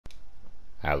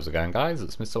How's it going, guys?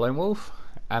 It's Mr. Lo4f,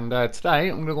 and today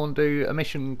I'm going to go and do a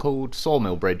mission called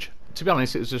Sawmill Bridge. To be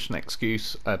honest, it was just an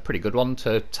excuse, a pretty good one,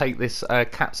 to take this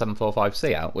Cat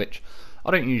 745C out, which I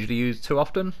don't usually use too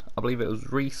often. I believe it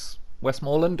was Reese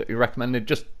Westmoreland who recommended,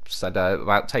 just said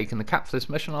about taking the Cat for this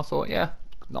mission. I thought, yeah,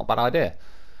 not a bad idea.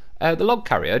 The log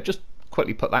carrier, just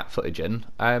quickly put that footage in.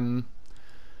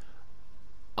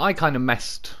 I kind of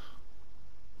messed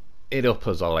it up,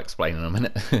 as I'll explain in a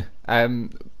minute.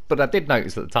 But I did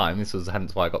notice at the time, this was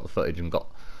hence why I got the footage and got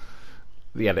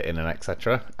the editing and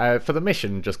etc. For the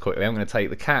mission, just quickly, I'm going to take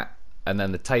the Cat and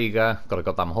then the Tayga, got a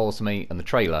goddamn horse meat, and the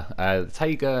trailer. The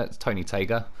Tayga, it's Tony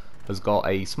Tayga, has got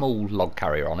a small log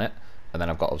carrier on it, and then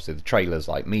I've got obviously the trailers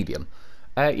like medium.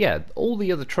 Yeah, all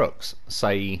the other trucks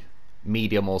say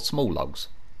medium or small logs.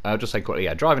 I'll just say quickly,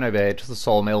 yeah, driving over here to the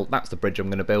sawmill, that's the bridge I'm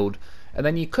going to build. And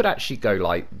then you could actually go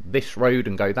like this road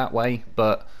and go that way,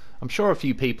 but I'm sure a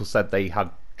few people said they had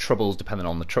troubles depending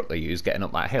on the truck they use getting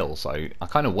up that hill, so I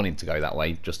kind of wanted to go that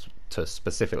way just to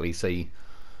specifically see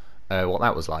what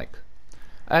that was like.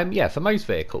 Yeah, for most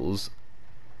vehicles,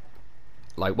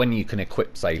 like when you can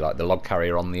equip, say, like the log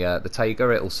carrier on the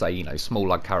Tayga, it'll say, you know, small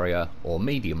log carrier or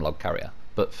medium log carrier,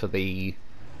 but for the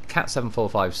Cat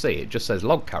 745C it just says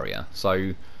log carrier.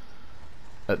 So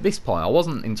at this point I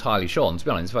wasn't entirely sure, and to be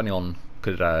honest, if anyone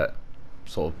could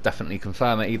sort of definitely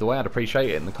confirm it either way, I'd appreciate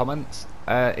it in the comments.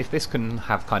 If this can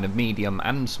have kind of medium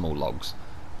and small logs,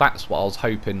 that's what I was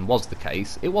hoping was the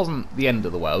case. It wasn't the end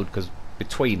of the world, because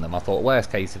between them I thought,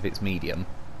 worst case, if it's medium,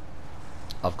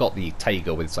 I've got the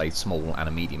Tayga with, say, small and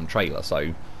a medium trailer,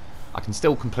 so I can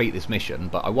still complete this mission.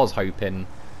 But I was hoping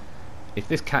if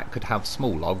this Cat could have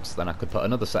small logs, then I could put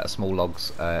another set of small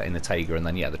logs in the Tayga, and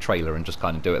then, yeah, the trailer, and just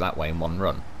kind of do it that way in one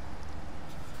run.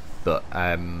 But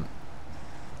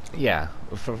yeah,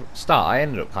 for a start I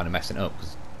ended up kind of messing it up,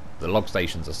 because the log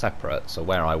stations are separate, so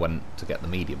where I went to get the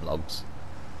medium logs,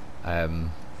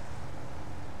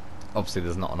 obviously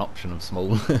there's not an option of small.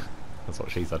 That's what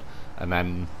she said. And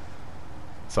then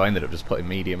so I ended up just putting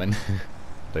medium in.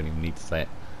 Don't even need to say it.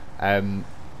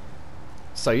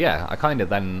 So yeah, I kind of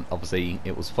then, obviously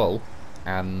it was full,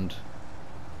 and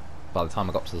by the time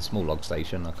I got to the small log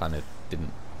station I kind of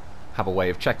didn't have a way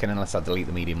of checking unless I delete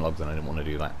the medium logs, and I didn't want to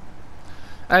do that.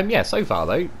 Yeah, so far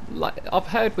though, like I've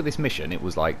heard with this mission, it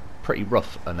was like pretty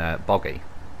rough and boggy.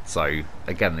 So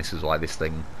again, this is why this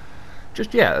thing,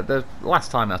 just, yeah, the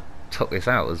last time I took this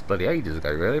out was bloody ages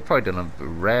ago, really. Probably done a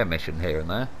rare mission here and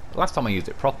there. The last time I used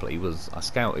it properly was I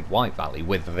scouted White Valley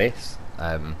with this,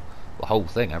 the whole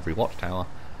thing, every watchtower.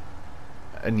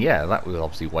 And yeah, that was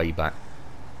obviously way back,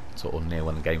 sort of near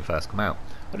when the game first came out.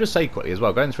 I'll just say quickly as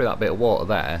well, going through that bit of water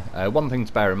there, one thing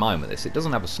to bear in mind with this, it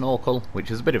doesn't have a snorkel,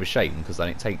 which is a bit of a shame, because then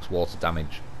it takes water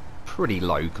damage pretty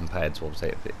low compared to, obviously,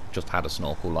 if it just had a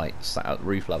snorkel like sat at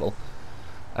roof level.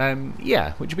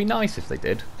 Yeah, which would be nice if they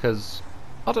did, because,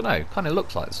 I don't know, kind of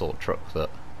looks like the sort of truck that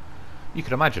you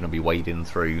could imagine would be wading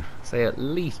through, say, at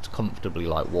least comfortably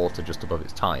like water just above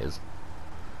its tyres.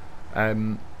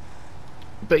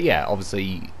 But yeah,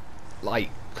 obviously, like,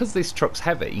 because this truck's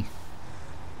heavy,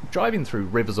 driving through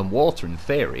rivers and water, in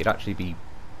theory, it'd actually be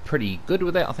pretty good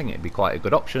with it. I think it'd be quite a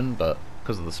good option, but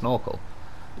because of the snorkel,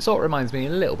 it sort of reminds me a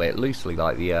little bit loosely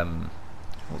like the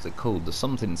what's it called, the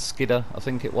something skidder, I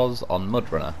think it was, on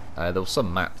MudRunner. There was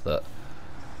some map that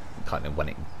kind of, when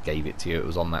it gave it to you, it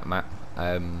was on that map.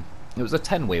 It was a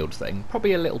 10-wheeled thing,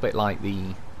 probably a little bit like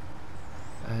the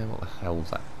what the hell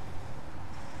was that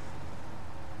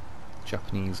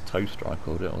Japanese toaster I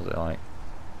called it? Was it like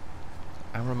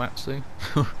Aramatsu?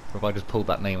 Or have I just pulled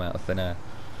that name out of thin air?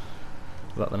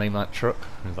 Is that the name of that truck?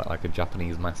 Or is that like a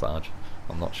Japanese massage?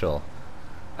 I'm not sure.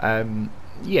 Yeah,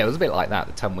 it was a bit like that,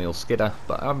 the 10-wheel skidder,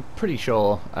 but I'm pretty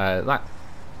sure that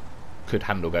could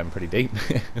handle going pretty deep.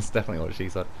 It's definitely what she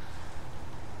said.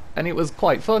 And it was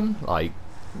quite fun. Like,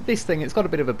 this thing, it's got a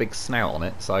bit of a big snout on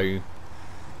it, so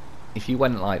if you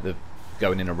went like the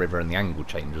going in a river and the angle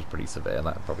change was pretty severe,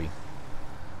 that would probably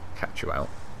catch you out.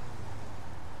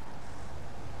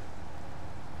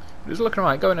 Just looking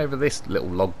around, going over this little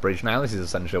log bridge now. This is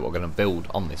essentially what we're going to build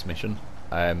on this mission.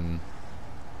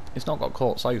 It's not got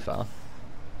caught so far.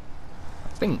 I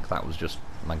think that was just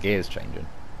my gears changing.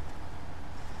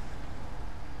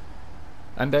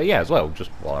 And yeah, as well, just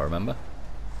while I remember.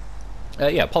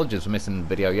 Yeah, apologies for missing the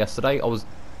video yesterday. I was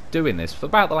doing this for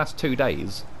about the last 2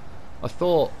 days. I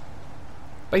thought,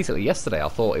 basically yesterday I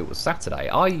thought it was Saturday.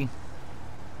 I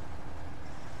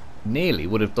nearly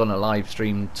would have done a live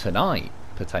stream tonight,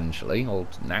 potentially, or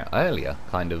now earlier,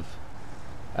 kind of.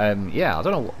 Yeah, I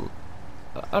don't know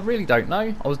what, I really don't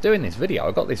know. I was doing this video,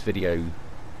 I got this video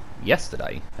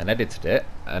yesterday and edited it,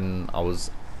 and I was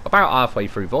about halfway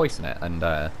through voicing it, and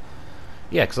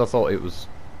yeah, because I thought it was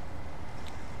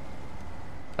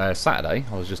Saturday.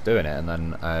 I was just doing it, and then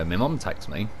my mum texted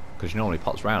me because she normally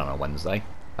pops round on a Wednesday.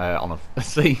 On a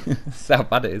see how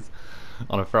bad it is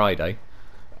on a Friday,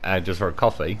 just for a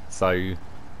coffee. So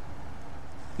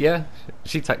yeah,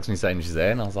 she texted me saying she's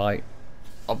there, and I was like,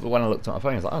 when I looked at my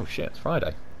phone, I was like, oh shit, it's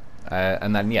Friday.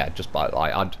 And then yeah, just by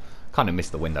like I'd kind of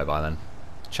missed the window by then,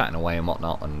 chatting away and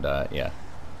whatnot, and yeah.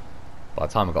 By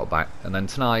the time I got back, and then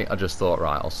tonight I just thought,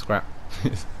 right, I'll scrap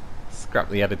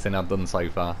the editing I've done so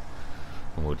far,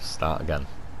 and we'll just start again.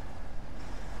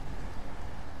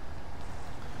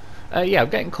 Yeah, I'm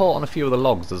getting caught on a few of the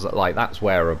logs. There's, like, that's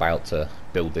where we're about to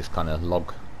build this kind of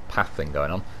log path thing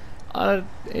going on.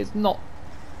 It's not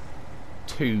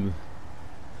too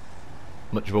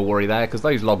much of a worry there, because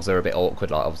those logs are a bit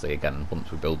awkward. Like, obviously, again, once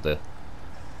we build the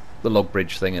log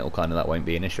bridge thing, it'll kind of, that won't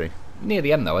be an issue. Near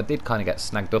the end though, I did kind of get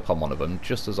snagged up on one of them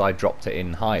just as I dropped it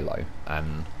in high-low,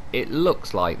 and it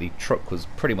looks like the truck was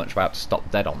pretty much about to stop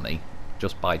dead on me.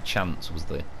 Just by chance was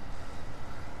the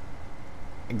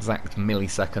exact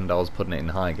millisecond I was putting it in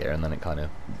high gear, and then it kind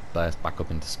of burst back up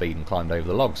into speed and climbed over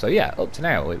the log. So yeah, up to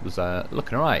now it was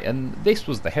looking alright, and this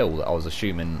was the hill that I was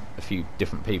assuming a few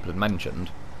different people had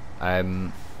mentioned.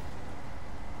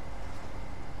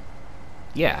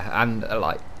 Yeah, and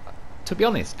like, to be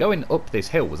honest, going up this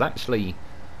hill was actually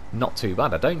not too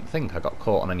bad. I don't think I got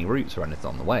caught on any roots or anything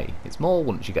on the way. It's more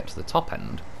once you get to the top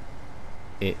end,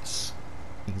 it's...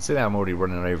 You can see that I'm already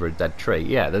running over a dead tree.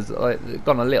 Yeah, there's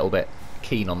gone a little bit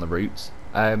keen on the roots.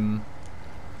 I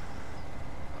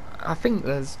think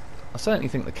there's... I certainly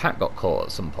think the cat got caught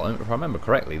at some point. If I remember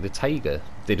correctly, the Tayga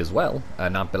did as well,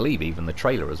 and I believe even the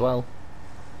trailer as well.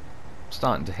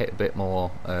 Starting to hit a bit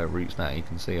more roots now. You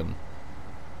can see them.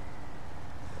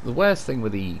 The worst thing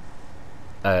with the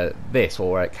this,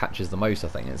 or where it catches the most, I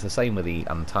think, it's the same with the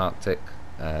Antarctic.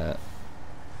 Oh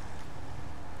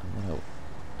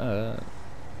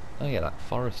yeah, that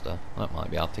Forester. That might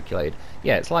be articulated.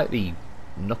 Yeah, it's like the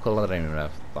knuckle. I don't even know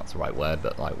if that's the right word,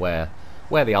 but like where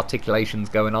the articulation's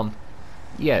going on.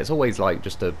 Yeah, it's always like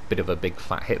just a bit of a big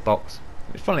fat hitbox.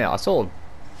 It's funny, I sort of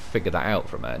figured that out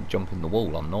from jumping the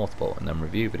wall on Northport and then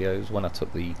review videos. When I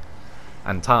took the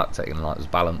Antarctic and like was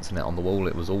balancing it on the wall,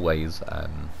 it was always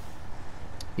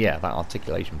yeah, that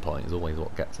articulation point is always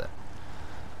what gets it.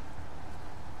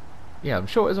 Yeah, I'm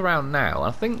sure it was around now.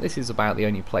 I think this is about the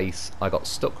only place I got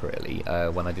stuck really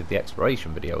when I did the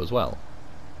exploration video as well.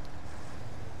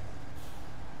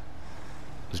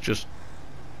 It's just,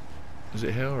 is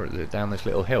it here or is it down this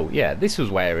little hill? Yeah, this was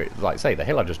where it, like I say, the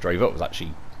hill I just drove up was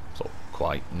actually sort of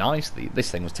quite nice. This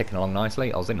thing was ticking along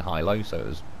nicely. I was in high-low, so it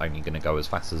was only going to go as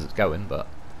fast as it's going, but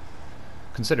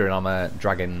considering I'm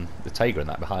dragging the Tayga and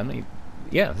that behind me,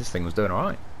 yeah, this thing was doing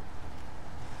alright.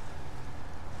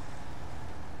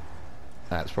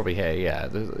 That's probably here, yeah.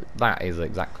 That is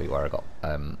exactly where I got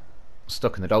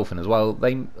stuck in the Dolphin as well.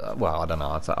 They, well, I don't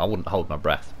know, I wouldn't hold my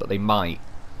breath, but they might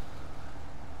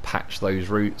patch those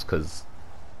routes, because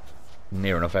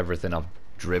near enough everything I've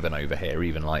driven over here,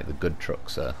 even like the good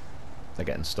trucks, they're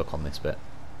getting stuck on this bit.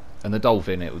 And the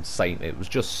Dolphin, it would say it was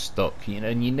just stuck, you know,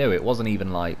 and you knew it wasn't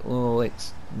even like, oh,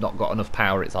 it's not got enough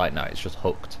power. It's like, no, it's just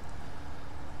hooked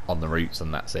on the roots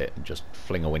and that's it. Just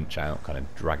fling a winch out, kind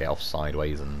of drag it off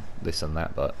sideways and this and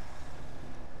that. But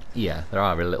yeah, there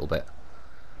are a little bit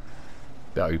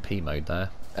OP mode there,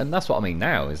 and that's what I mean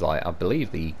now. Is like, I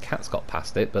believe the cat's got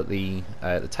past it, but the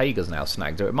Tayga's now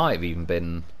snagged, or it might have even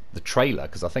been the trailer,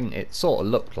 because I think it sort of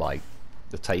looked like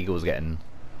the Tayga was getting,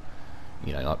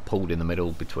 you know, like pulled in the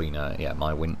middle between yeah,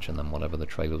 my winch and then whatever the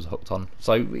trailer was hooked on.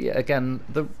 So yeah, again,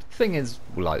 the thing is,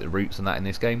 like the roots and that in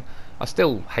this game, I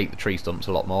still hate the tree stumps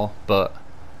a lot more, but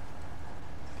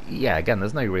yeah, again,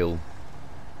 there's no real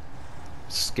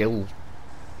skill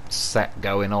set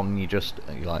going on. You're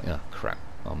like, oh crap,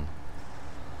 I'm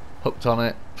hooked on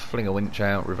it, fling a winch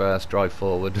out, reverse, drive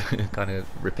forward, kind of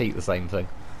repeat the same thing.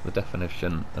 The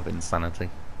definition of insanity.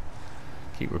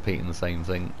 Keep repeating the same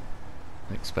thing,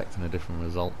 expecting a different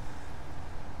result.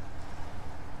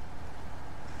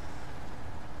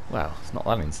 Well, it's not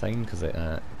that insane, because it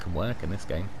can work in this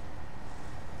game.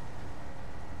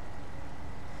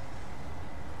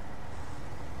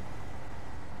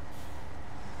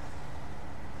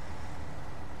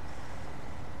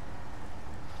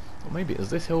 Or maybe it was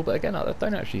this hill, but again, I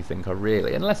don't actually think I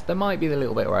really, unless there might be the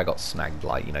little bit where I got snagged,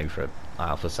 like, you know, for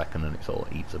half a second and it sort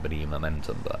of eats a bit of your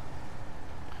momentum,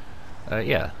 but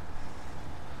yeah,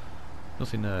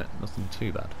 nothing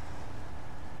too bad.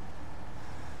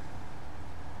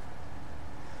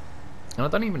 And I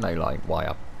don't even know like why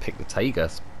I picked the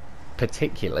Tayga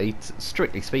particularly,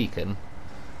 strictly speaking.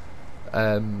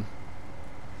 Um,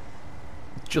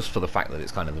 just for the fact that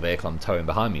it's kind of the vehicle I'm towing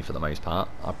behind me for the most part,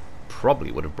 I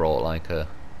probably would have brought like a,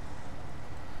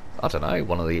 I don't know,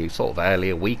 one of the sort of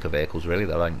earlier, weaker vehicles really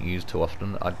that I don't use too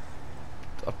often.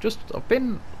 I've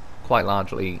been quite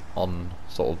largely on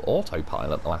sort of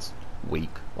autopilot the last week.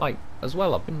 Like, as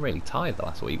well, I've been really tired the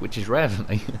last week, which is rare for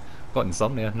me. I've got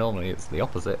insomnia. Normally it's the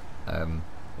opposite.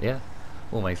 Yeah,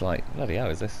 almost like, bloody hell,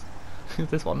 is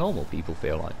this what normal people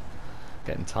feel like?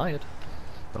 Getting tired.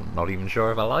 I'm not even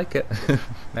sure if I like it.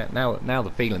 now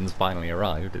the feeling's finally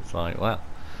arrived. It's like, well,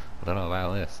 I don't know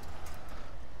about this.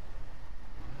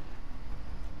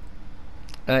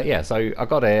 Yeah, so I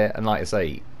got here, and like I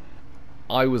say,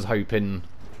 I was hoping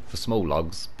for small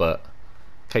logs, but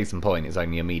case in point, it's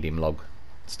only a medium log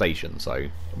station. So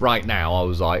right now, I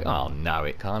was like, oh no,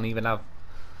 it can't even have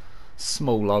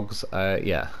small logs.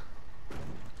 Yeah,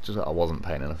 just that I wasn't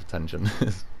paying enough attention.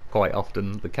 It's quite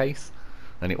often the case,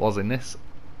 and it was in this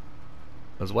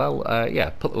as well.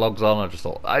 Yeah, put the logs on. I just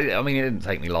thought, I mean, it didn't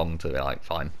take me long to be like,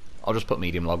 fine, I'll just put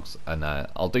medium logs, and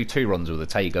I'll do 2 runs with a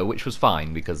Tayga, which was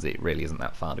fine because it really isn't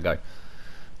that far to go.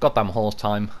 Goddamn horse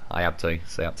time, I had to,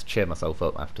 so I had to cheer myself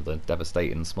up after the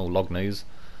devastating small log news.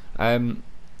 I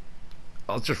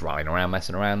was just riding around,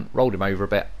 messing around, rolled him over a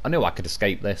bit. I knew I could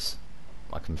escape this.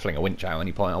 I can fling a winch out at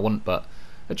any point I want, but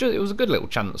it was a good little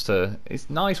chance to... It's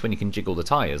nice when you can jiggle the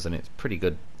tyres, and it's a pretty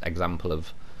good example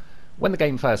of... When the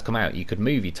game first come out, you could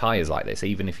move your tyres like this,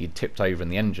 even if you'd tipped over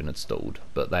and the engine had stalled,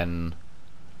 but then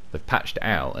they've patched it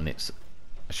out, and it's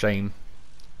a shame.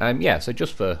 Yeah, so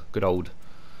just for good old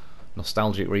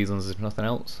nostalgic reasons, if nothing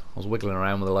else, I was wiggling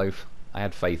around with the loaf. I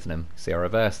had faith in him. See, I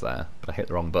reversed there, but I hit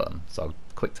the wrong button. So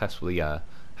quick test with the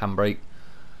handbrake.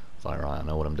 It's like, right, I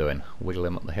know what I'm doing. Wiggle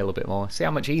him up the hill a bit more. See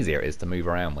how much easier it is to move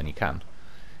around when you can.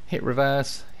 Hit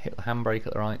reverse, hit the handbrake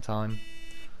at the right time.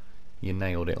 You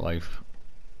nailed it, loaf.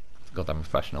 Goddamn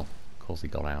professional. Of course he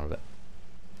got out of it.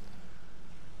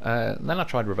 Then I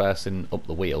tried reversing up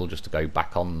the wheel just to go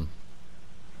back on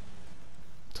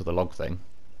to the log thing.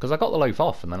 Because I got the loaf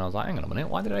off, and then I was like, hang on a minute,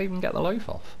 why did I even get the loaf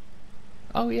off?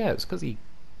 Oh yeah, it's because he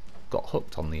got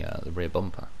hooked on the rear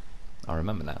bumper. I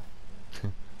remember now.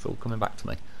 It's all coming back to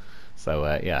me.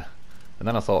 So yeah, and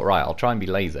then I thought, right, I'll try and be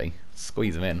lazy,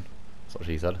 squeeze him in. That's what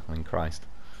she said. I mean, Christ,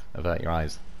 avert your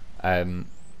eyes.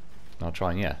 I'll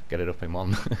try and, yeah, get it up in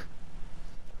one.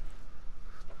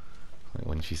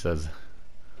 when she says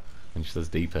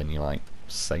deeper, and you're like,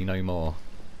 say no more.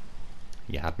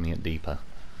 You had me at deeper.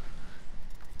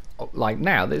 Like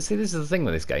now, this is the thing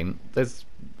with this game. There's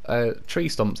tree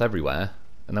stumps everywhere,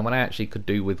 and then when I actually could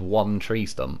do with one tree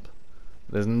stump,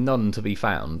 there's none to be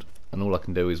found, and all I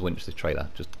can do is winch this trailer.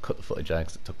 Just cut the footage there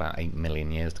because it took about 8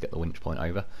 million years to get the winch point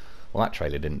over. Well, that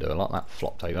trailer didn't do a lot. That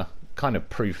flopped over. Kind of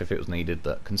proof, if it was needed,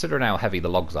 that considering how heavy the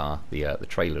logs are, the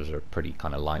trailers are pretty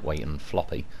kind of lightweight and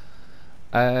floppy.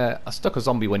 I stuck a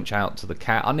zombie winch out to the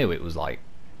cat. I knew it was like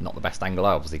not the best angle.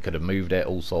 I obviously could have moved it,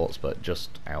 all sorts, but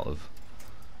just out of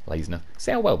laziness.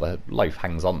 See how well the loaf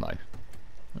hangs on though.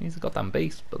 He's a goddamn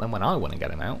beast. But then when I want to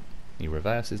get him out, he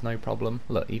reverses no problem.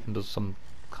 Look, he even does some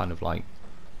kind of like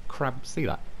crab. See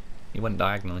that? He went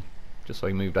diagonally just so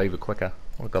he moved over quicker.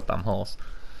 What a goddamn horse.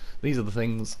 These are the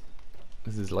things.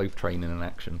 This is loaf training in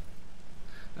action.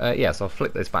 Yeah, so I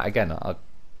flipped this back again.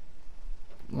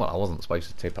 Well, I wasn't supposed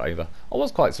to tip over. I was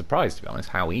quite surprised, to be honest,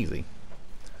 how easy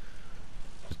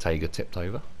the Tayga tipped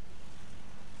over.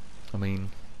 I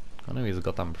mean, I know he's a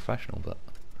goddamn professional, but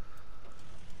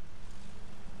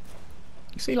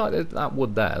you see, like that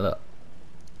wood there. Look,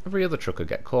 every other truck would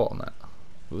get caught on that.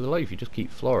 But with a loaf, you just keep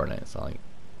flooring it. It's like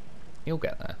he'll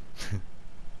get there.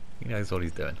 He knows what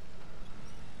he's doing.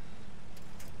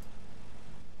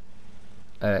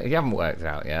 If you haven't worked it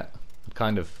out yet, I've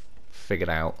kind of figured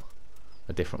out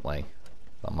a different way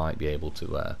that I might be able to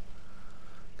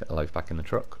get the loaf back in the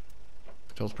truck,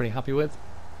 which I was pretty happy with.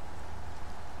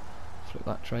 Flip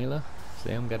that trailer.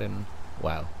 See, I'm getting...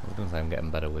 Wow, I was going to say I'm getting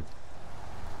better with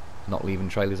not leaving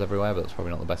trailers everywhere, but that's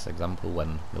probably not the best example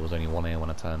when there was only one here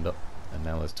when I turned up, and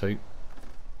now there's 2.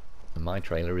 And my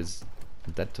trailer is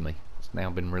dead to me. It's now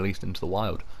been released into the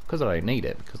wild, because I don't need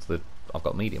it, because I've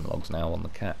got medium logs now on the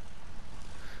cat.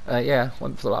 Yeah,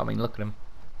 went for that. I mean, look at him.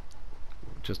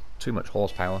 Just too much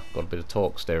horsepower. Got a bit of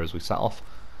torque steer as we set off.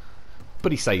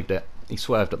 But he saved it. He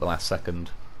swerved at the last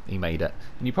second. He made it.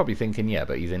 And you're probably thinking, yeah,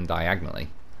 but he's in diagonally.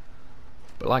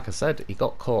 But like I said, he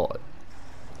got caught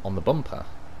on the bumper.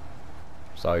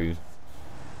 So,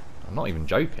 I'm not even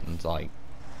joking. It's like,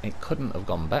 it couldn't have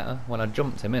gone better. When I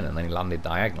jumped him in and then he landed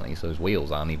diagonally, so his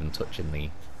wheels aren't even touching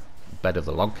the bed of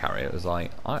the log carrier. It was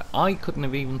like, I couldn't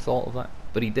have even thought of that.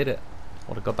 But he did it.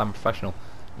 What a goddamn professional.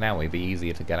 Now it'd be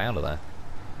easier to get out of there.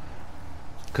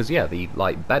 because yeah, the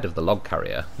like bed of the log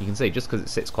carrier, you can see just because it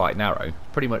sits quite narrow,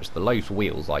 pretty much the Lo4f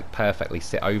wheels like perfectly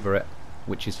sit over it,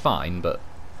 which is fine, but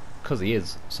because he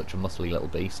is such a muscly little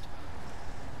beast,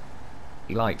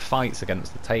 he like fights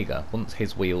against the Tayga. Once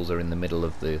his wheels are in the middle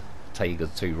of the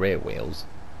Tayga's two rear wheels,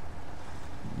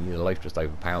 the Lo4f just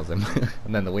overpowers him,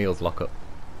 and then the wheels lock up.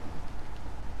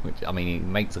 Which, I mean, he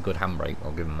makes a good handbrake,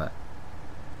 I'll give him that.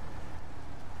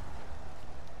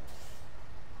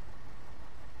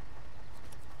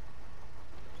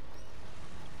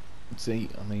 See,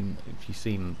 I mean, if you've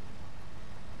seen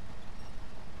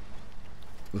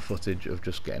the footage of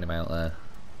just getting him out there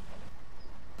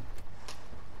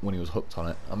when he was hooked on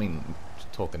it, I mean,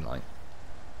 just talking like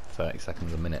 30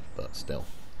 seconds a minute, but still,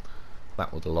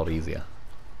 that was a lot easier.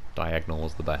 Diagonal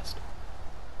was the best.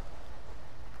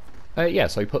 Yeah,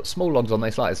 so he put small logs on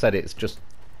this. Like I said, it's just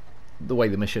the way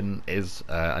the mission is.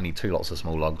 I need 2 lots of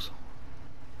small logs.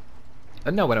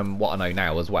 And knowing what I know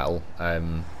now as well,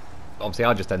 obviously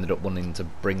I just ended up wanting to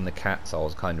bring the cat, so I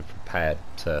was kind of prepared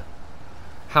to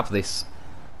have this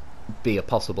be a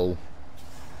possible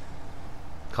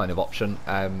kind of option.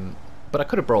 But I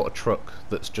could have brought a truck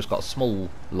that's just got a small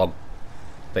log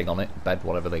thing on it, bed,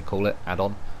 whatever they call it,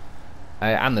 add-on.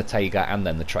 And the Tayga, and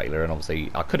then the trailer, and obviously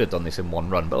I could have done this in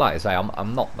one run, but like I say,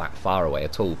 I'm not that far away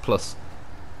at all. Plus,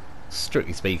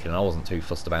 strictly speaking, I wasn't too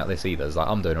fussed about this either. It's like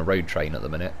I'm doing a road train at the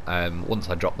minute. Once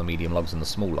I drop the medium logs and the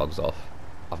small logs off,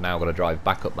 I've now got to drive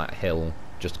back up that hill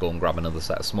just to go and grab another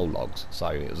set of small logs. So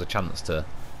it was a chance to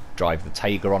drive the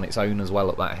Tayga on its own as well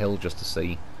up that hill just to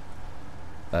see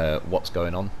what's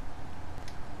going on.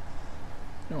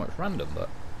 You know, it's random, but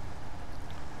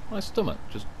my stomach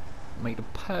just made a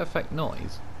perfect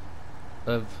noise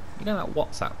of, you know, that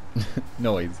WhatsApp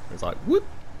noise. It's like whoop,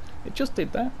 it just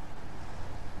did that.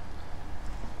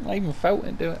 I even felt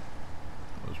it do it.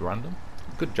 It was random.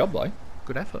 Good job though,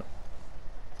 good effort.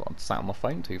 Thought I'd sat on my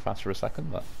phone too fast for a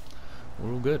second, but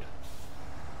we're all good.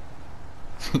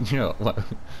 You know what,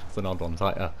 it's an odd one. It's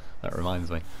like, that reminds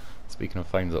me, speaking of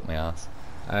phones up my ass,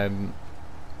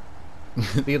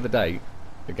 the other day,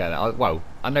 again,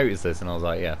 I noticed this and I was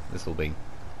like, yeah, this will be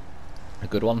a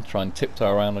good one. Try and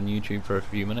tiptoe around on YouTube for a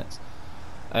few minutes.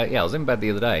 Yeah, I was in bed the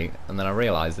other day, and then I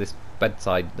realised this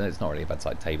bedside, it's not really a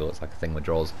bedside table, it's like a thing with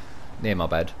drawers, near my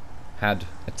bed, had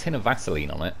a tin of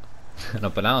Vaseline on it, and a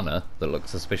banana that looked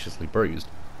suspiciously bruised.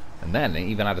 And then it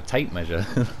even had a tape measure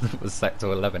that was set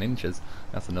to 11 inches.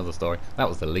 That's another story. That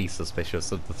was the least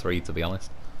suspicious of the 3, to be honest.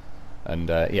 And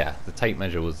yeah, the tape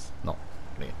measure was not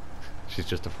me. She's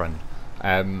just a friend.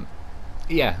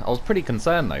 Yeah, I was pretty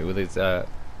concerned though with his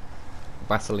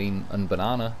Vaseline and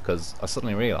banana, because I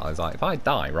suddenly realised, like, if I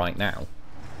die right now,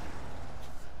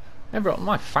 everyone,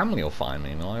 my family will find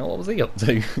me and like, what was he up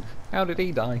to? How did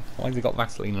he die? Why has he got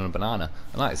Vaseline and a banana?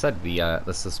 And like I said,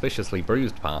 the suspiciously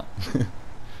bruised part it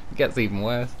gets even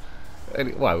worse.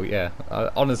 Well, yeah,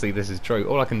 honestly, this is true.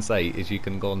 All I can say is you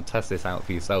can go and test this out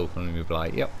for yourself, and you'll be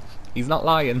like, yep, he's not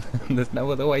lying. There's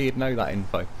no other way you'd know that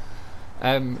info.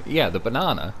 Yeah, the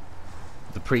banana,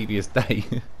 the previous day,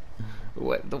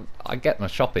 I get my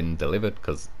shopping delivered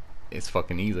because it's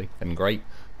fucking easy and great.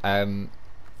 I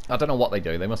don't know what they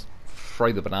do. They must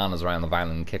throw the bananas around the van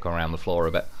and kick around the floor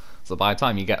a bit. So by the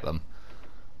time you get them,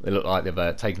 they look like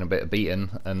they've taken a bit of beating,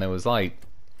 and there was like,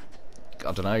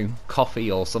 I don't know,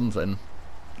 coffee or something,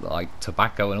 like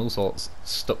tobacco and all sorts,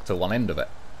 stuck to one end of it.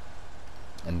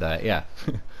 And yeah,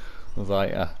 I was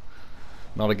like,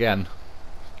 not again.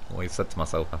 Always said to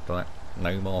myself after that,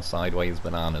 no more sideways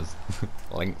bananas,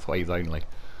 lengthways only.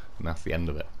 And that's the end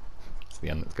of it. It's the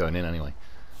end that's going in anyway.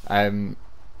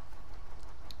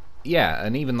 Yeah,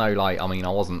 and even though, like, I mean,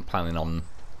 I wasn't planning on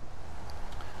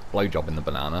blowjobbing the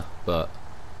banana, but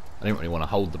I didn't really want to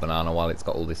hold the banana while it's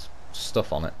got all this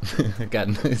stuff on it.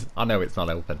 Again, I know it's not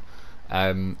helping.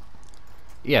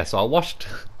 Yeah, so I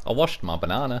washed my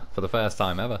banana for the first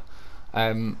time ever.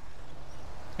 And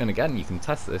again, you can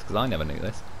test this because I never knew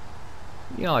this.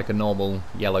 You know, like a normal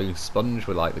yellow sponge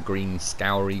with like the green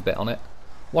scoury bit on it.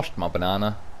 Washed my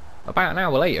banana. About an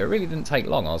hour later, it really didn't take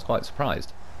long. I was quite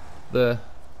surprised. The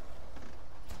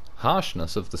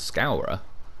harshness of the scourer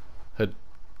had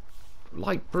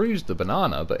like bruised the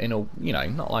banana, but in a, you know,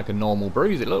 not like a normal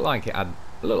bruise. It looked like it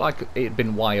had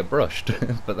been wire brushed,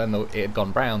 but then it had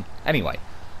gone brown. Anyway,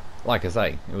 like I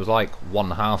say, it was like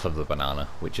 1/2 of the banana,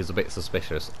 which is a bit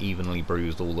suspicious, evenly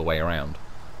bruised all the way around.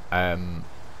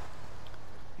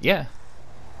 Yeah,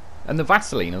 and the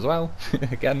Vaseline as well.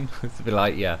 Again, it's a bit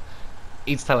like, yeah,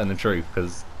 he's telling the truth,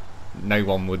 because no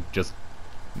one would just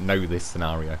know this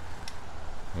scenario.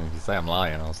 And if you say I'm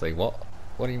lying, I'll say, what?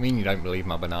 What do you mean you don't believe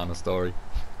my banana story?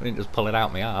 I didn't just pull it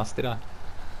out my ass, did I?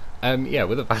 Yeah,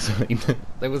 with the Vaseline.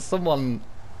 There was someone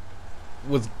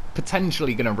was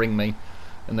potentially going to ring me,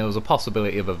 and there was a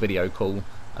possibility of a video call,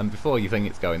 and before you think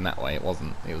it's going that way, it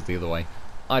wasn't. It was the other way.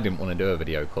 I didn't want to do a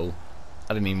video call.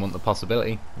 I didn't even want the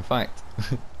possibility. In fact,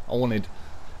 I wanted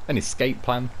an escape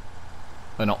plan,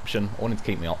 an option. I wanted to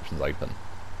keep my options open.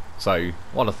 So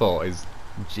what I thought is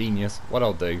genius. What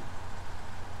I'll do,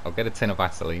 I'll get a tin of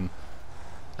Vaseline,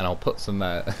 and I'll put some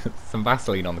some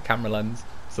Vaseline on the camera lens.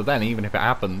 So then, even if it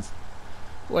happens,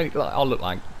 I'll look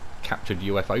like captured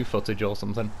UFO footage or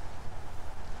something.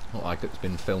 Look like it's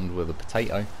been filmed with a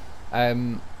potato.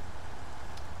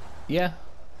 Yeah,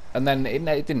 and then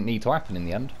it didn't need to happen in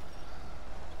the end.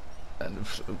 And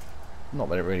not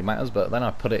that it really matters, but then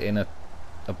I put it in a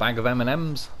bag of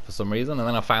M&Ms for some reason, and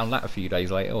then I found that a few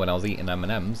days later when I was eating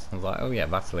M&Ms. I was like, oh yeah,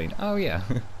 Vaseline. Oh yeah,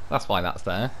 that's why that's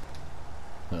there.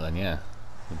 But then yeah,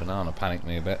 the banana panicked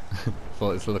me a bit.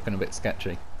 Thought it was looking a bit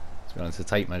sketchy. To be honest, the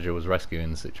tape measure was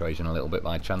rescuing the situation a little bit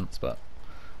by chance, but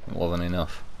it wasn't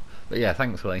enough. But yeah,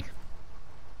 thankfully,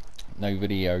 no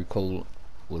video call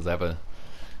was ever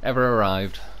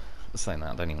arrived. Saying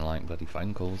that, I don't even like bloody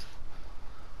phone calls.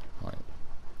 Like,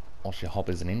 what's your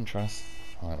hobbies and interests?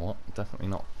 Like what? Definitely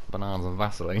not bananas and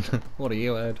Vaseline. What have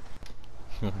you heard?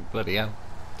 Bloody hell.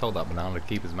 Told that banana to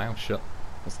keep his mouth shut.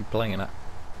 What's he playing at?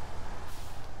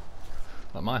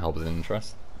 Like my hobbies and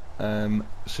interests.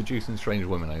 Seducing strange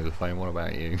women over the phone. What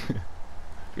about you?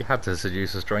 If you had to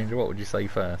seduce a stranger, what would you say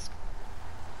first?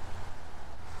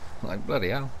 Like bloody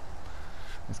hell.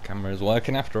 This camera is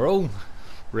working after all.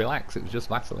 Relax, it was just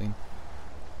Vaseline.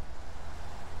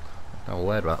 No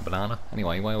word about banana.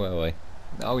 Anyway, where were we?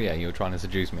 Oh yeah, you were trying to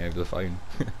seduce me over the phone.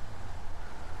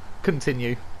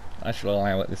 Continue. I shall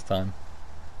allow it this time.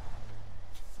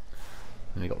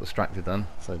 And he got distracted then,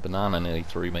 so banana nearly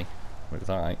threw me. But it's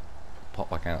alright.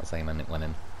 Popped back out the same end it went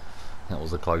in. That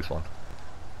was a close one.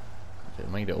 If it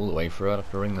made it all the way through, I'd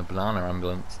have to ring the banana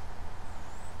ambulance.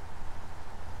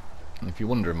 And if you're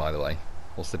wondering, by the way,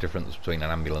 what's the difference between an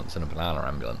ambulance and a banana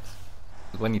ambulance?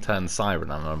 When you turn the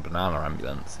siren on a banana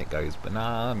ambulance, it goes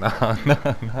banana.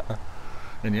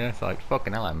 And yeah, it's like,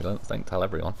 fucking hell ambulance, don't tell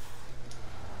everyone.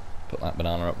 Put that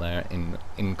banana up there in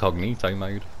incognito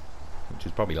mode, which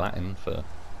is probably Latin for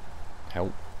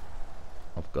help.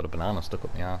 I've got a banana stuck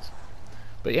up my ass.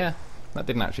 But yeah, that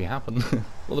didn't actually happen.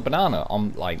 Well, the banana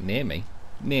on like near me,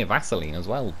 near Vaseline as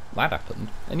well, that happened.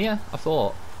 And yeah, I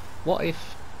thought, what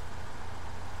if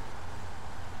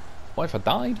I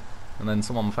died? And then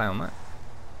someone found that.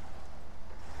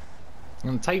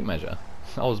 And the tape measure,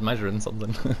 I was measuring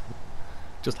something.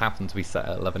 Just happened to be set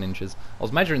at 11 inches. I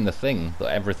was measuring the thing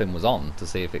that everything was on to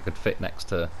see if it could fit next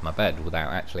to my bed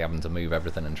without actually having to move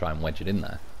everything and try and wedge it in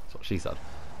there. That's what she said.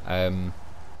 And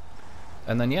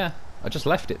then yeah, I just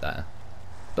left it there.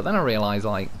 But then I realised,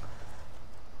 like,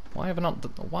 why haven't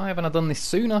I done this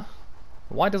sooner?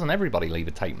 Why doesn't everybody leave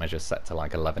a tape measure set to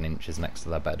like 11 inches next to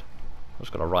their bed? I've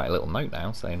just got to write a little note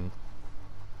now saying,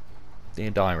 dear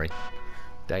diary,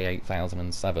 day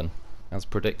 8007, as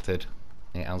predicted,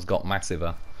 it has got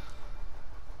massiver.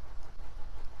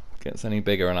 Gets any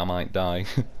bigger and I might die.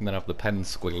 And then have the pen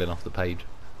squiggling off the page.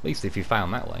 At least if you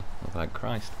found that way. I was like,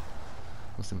 Christ.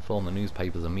 Must inform the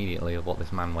newspapers immediately of what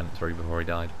this man went through before he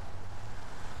died.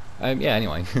 Yeah,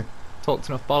 anyway. Talked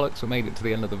enough bollocks, we made it to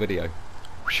the end of the video.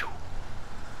 Whew.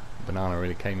 Banana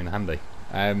really came in handy.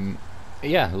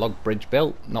 Yeah, log bridge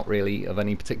built. Not really of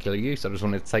any particular use. I just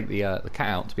wanted to take the cat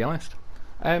out, to be honest.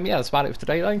 Yeah, that's about it for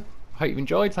today though. Hope you've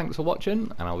enjoyed. Thanks for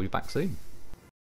watching, and I'll be back soon.